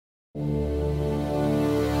How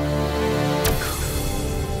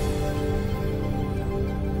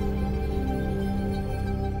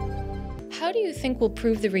do you think we'll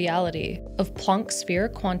prove the reality of Planck's sphere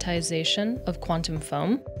quantization of quantum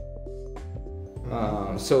foam?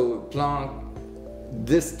 So Planck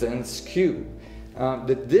distance Q.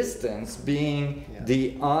 The distance being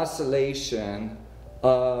the oscillation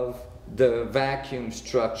of the vacuum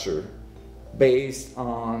structure based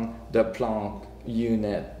on the Planck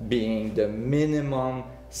unit being the minimum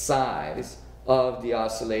size of the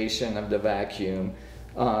oscillation of the vacuum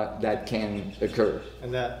that can occur.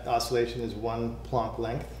 And that oscillation is 1 Planck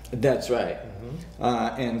length? That's right.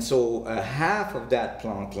 And so half of that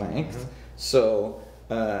Planck length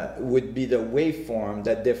would be the waveform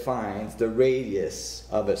that defines the radius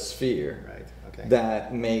of a sphere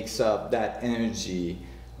that makes up that energy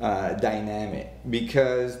dynamic.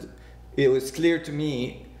 Because it was clear to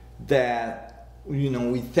me that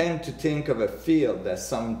we tend to think of a field as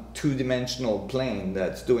some two-dimensional plane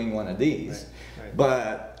that's doing one of these,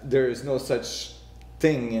 but there is no such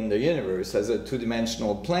thing in the universe as a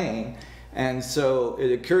two-dimensional plane. And so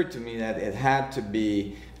it occurred to me that it had to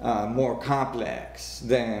be more complex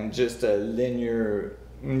than just a linear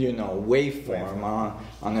waveform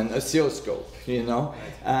on an oscilloscope,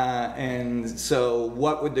 and so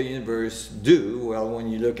what would the universe do? Well, when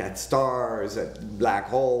you look at stars, at black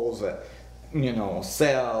holes, at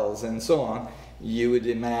cells and so on, you would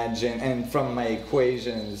imagine, and from my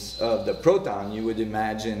equations of the proton, you would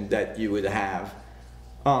imagine that you would have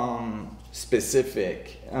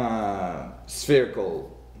specific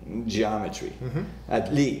spherical geometry,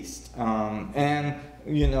 at least. And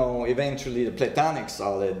eventually the Platonic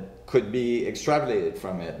solid could be extrapolated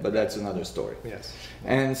from it, but that's another story. Yes.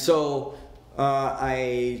 And so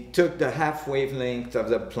I took the half wavelength of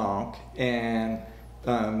the Planck and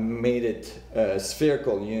made it a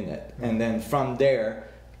spherical unit, and then from there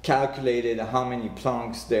calculated how many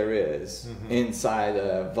Plancks there is inside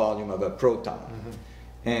a volume of a proton.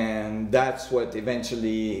 And that's what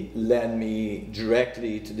eventually led me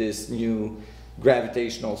directly to this new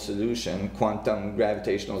gravitational solution, quantum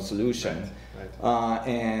gravitational solution,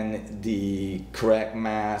 and the correct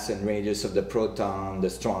mass and radius of the proton, the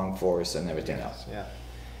strong force, and everything else. Yeah.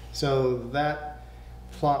 So that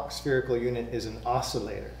Planck spherical unit is an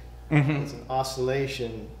oscillator. It's an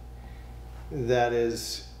oscillation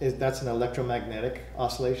that's an electromagnetic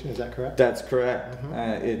oscillation, is that correct? That's correct.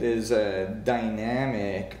 It is a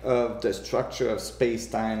dynamic of the structure of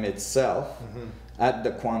space-time itself at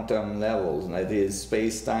the quantum levels. That is,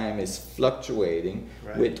 space-time is fluctuating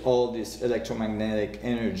with all this electromagnetic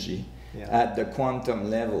energy at the quantum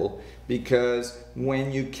level, because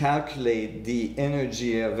when you calculate the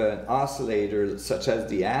energy of an oscillator such as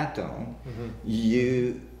the atom,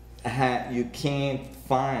 you can't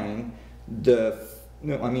find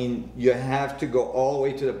you have to go all the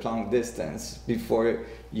way to the Planck distance before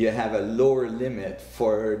you have a lower limit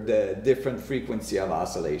for the different frequency of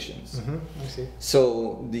oscillations. I see.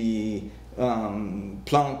 So the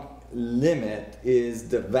Planck limit is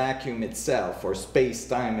the vacuum itself, or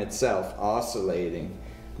space-time itself, oscillating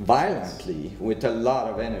violently with a lot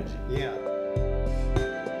of energy. Yeah.